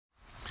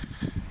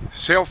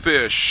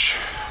Sailfish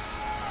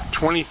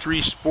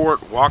 23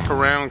 Sport walk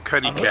around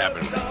cuddy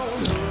cabin.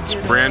 It's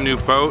a brand new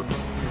boat.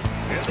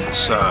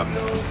 It's a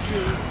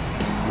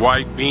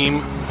wide beam,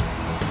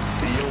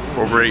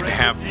 over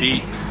 8.5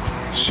 feet.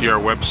 See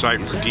our website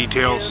for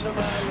details.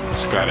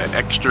 It's got an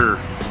extra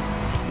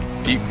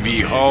deep V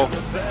hull,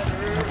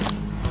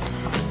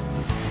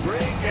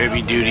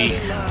 heavy duty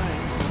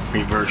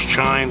reverse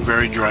chine,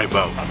 very dry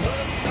boat.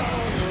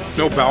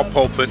 No bow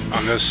pulpit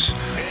on this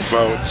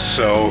boat,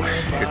 so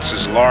it's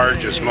as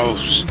large as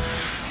most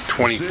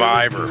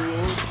 25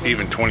 or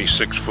even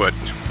 26 foot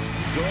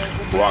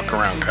walk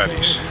around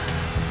cuddies.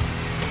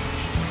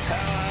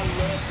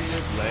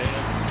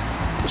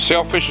 The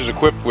Sailfish is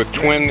equipped with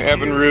twin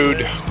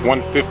Evinrude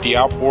 150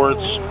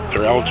 outboards.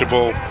 They're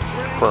eligible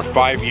for a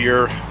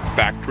 5-year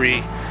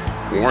factory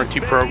warranty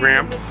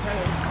program.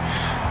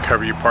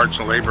 Cover your parts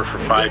and labor for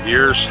 5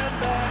 years.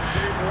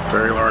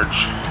 Very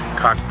large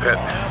cockpit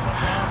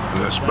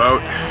in this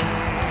boat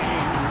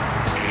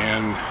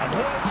and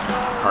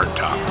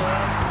hardtop.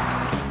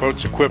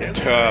 Boat's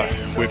equipped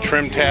with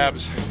trim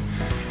tabs,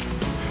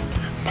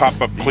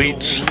 pop-up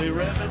cleats,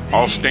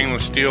 all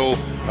stainless steel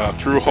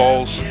through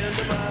holes.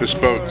 This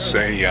boat's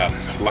a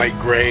light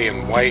gray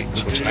and white,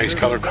 so it's a nice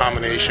color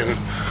combination.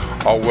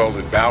 All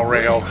welded bow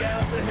rail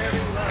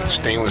and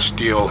stainless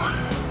steel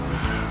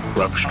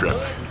rub strip.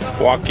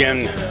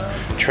 Walk-in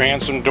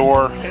transom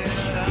door.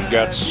 You've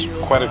got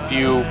quite a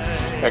few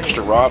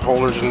extra rod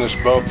holders in this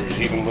boat. There's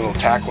even a little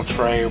tackle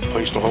tray, a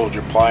place to hold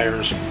your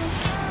pliers,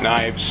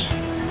 knives.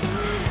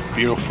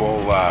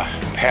 Beautiful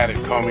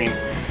padded combing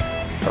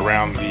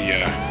around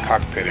the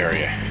cockpit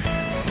area.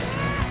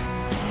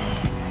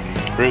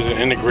 There's an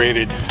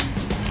integrated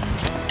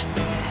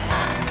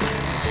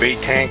bait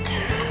tank,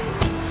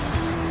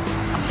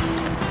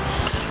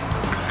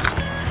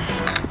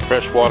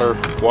 freshwater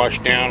wash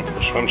down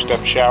or swim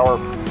step shower.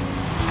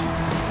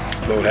 This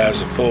boat has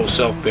a full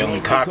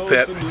self-bailing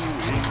cockpit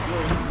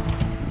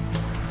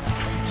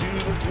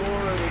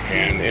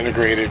and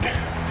integrated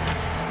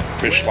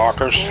fish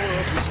lockers.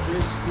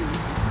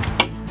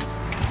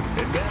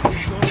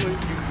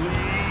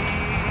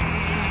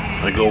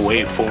 I go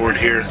way forward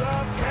here.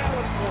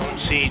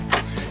 Seat.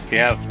 You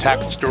have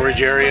tackle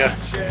storage area,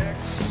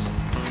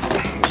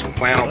 some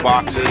flannel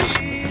boxes.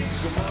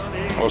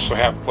 Also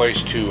have a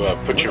place to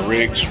put your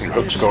rigs. Your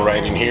hooks go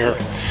right in here.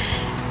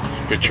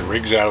 Get your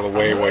rigs out of the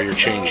way while you're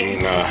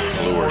changing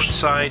lures.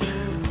 Side,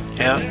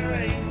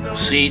 yeah.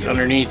 Seat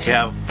underneath. You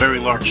have very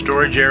large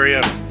storage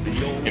area,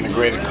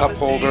 integrated cup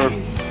holder,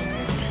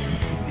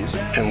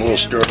 and a little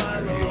storage.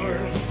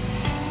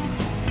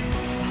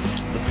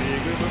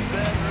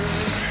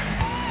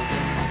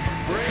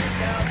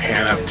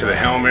 Pan up to the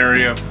helm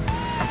area.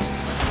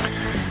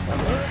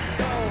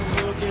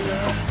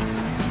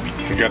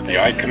 You've got the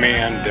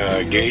iCommand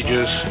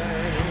gauges.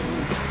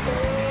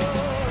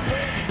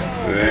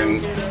 And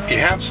then you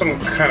have some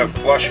kind of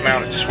flush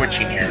mounted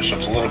switching here, so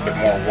it's a little bit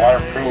more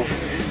waterproof.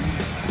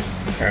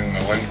 And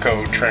the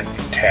Lenco trim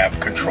tab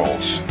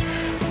controls.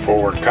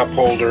 Forward cup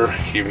holder.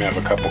 You even have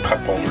a couple cup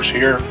holders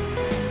here.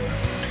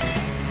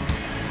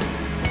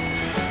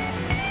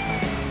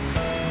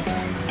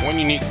 One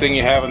unique thing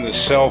you have in the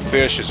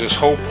Sailfish is this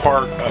whole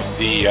part of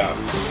the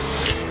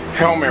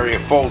helm area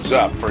folds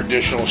up for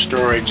additional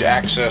storage,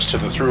 access to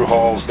the through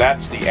hulls.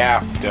 That's the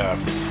aft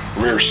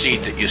rear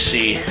seat that you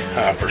see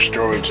for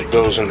storage that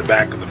goes in the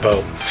back of the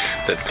boat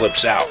that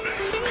flips out.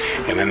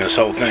 And then this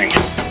whole thing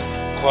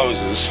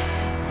closes,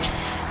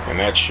 and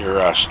that's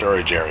your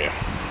storage area.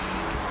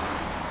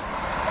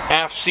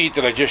 Aft seat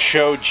that I just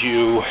showed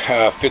you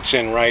fits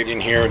in right in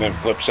here and then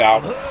flips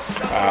out.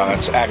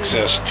 That's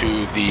access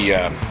to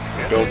the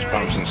bilge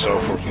pumps and so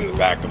forth in the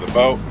back of the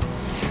boat.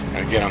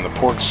 And again, on the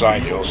port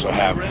side, you also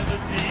have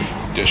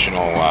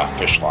additional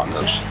fish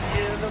lockers.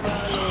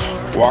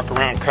 Walk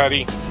around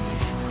cuddy.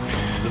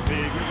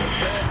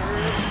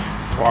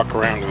 Walk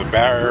around to the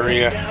bow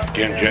area.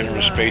 Again,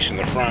 generous space in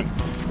the front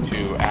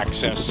to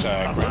access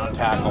ground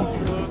tackle.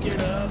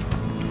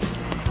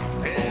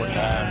 Forward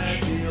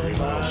hatch.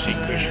 Little seat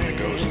cushion that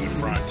goes in the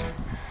front.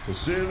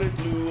 It's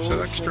an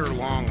extra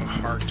long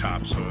hard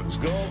top, so it's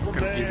going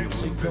to give you a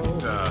little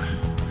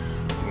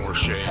bit more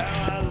shade.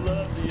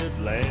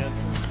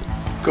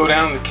 Go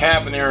down the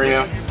cabin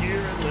area.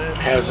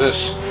 Has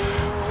this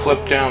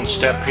flip down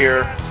step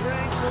here.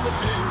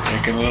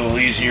 Make it a little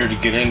easier to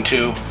get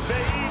into.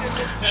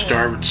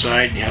 Starboard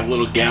side, you have a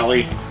little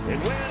galley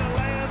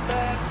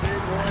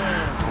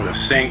with a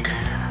sink.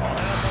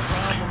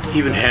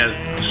 Even has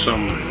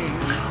some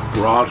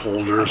rod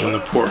holders on the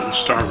port and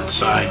starboard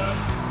side.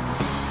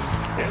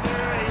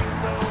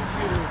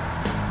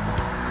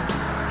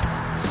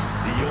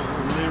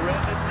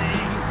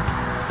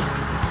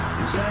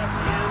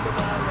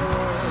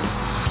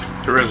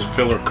 There is a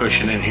filler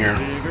cushion in here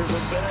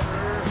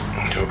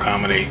to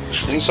accommodate.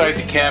 Inside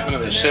the cabin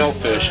of the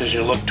Sailfish, as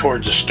you look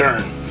towards the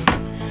stern,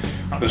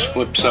 this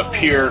flips up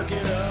here,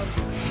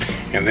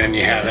 and then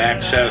you have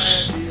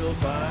access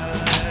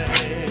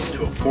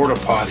to a porta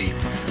potty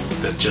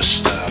that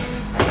just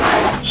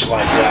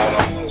slides out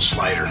on a little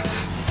slider.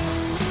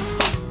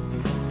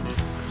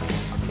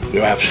 You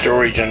have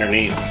storage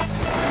underneath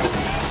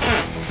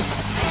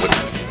with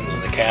cushions in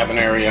the cabin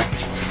area.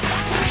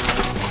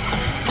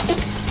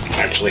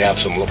 Actually have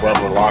some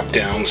rubber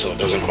lockdown so it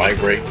doesn't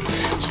vibrate.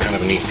 It's kind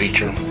of a neat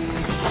feature.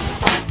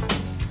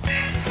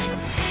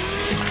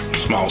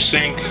 Small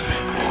sink.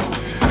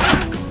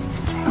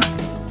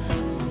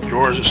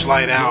 Drawers that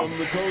slide out.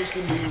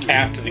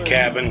 Aft of the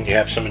cabin, you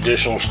have some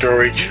additional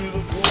storage.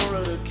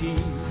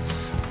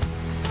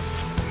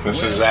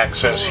 This is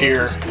access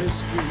here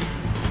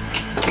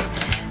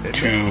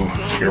to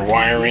your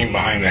wiring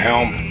behind the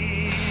helm.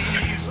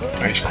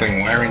 Nice clean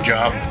wiring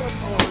job.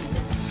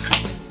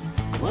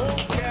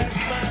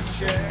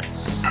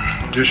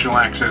 Additional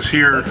access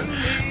here.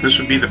 This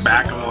would be the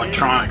back of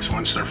electronics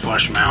once they're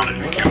flush mounted.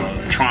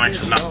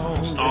 Electronics is not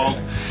installed.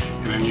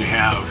 And then you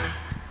have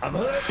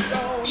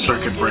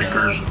circuit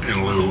breakers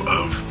in lieu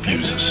of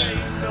fuses.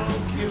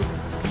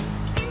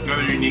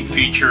 Another unique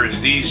feature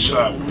is these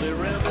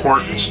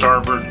port and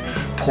starboard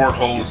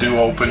portholes do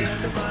open.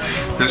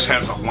 This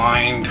has a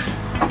lined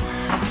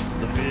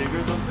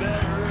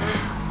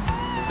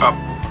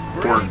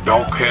upward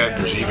bulkhead.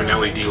 There's even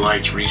LED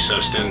lights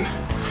recessed in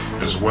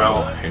as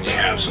well, and you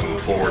have some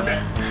forward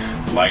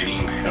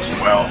lighting as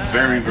well.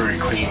 Very, very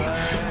clean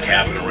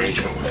cabin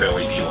arrangement with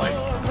LED light.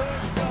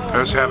 It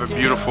does have a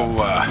beautiful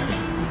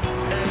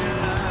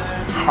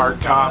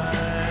hard top.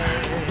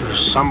 There's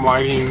some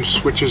lighting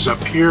switches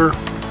up here,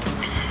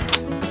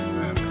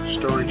 and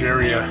storage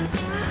area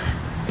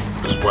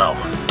as well.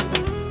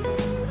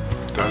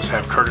 It does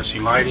have courtesy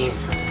lighting,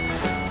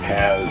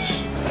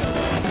 has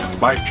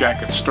life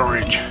jacket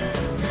storage,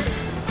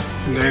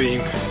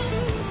 netting,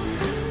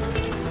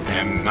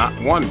 and not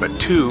one but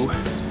two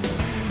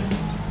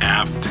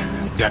aft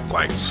deck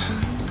lights.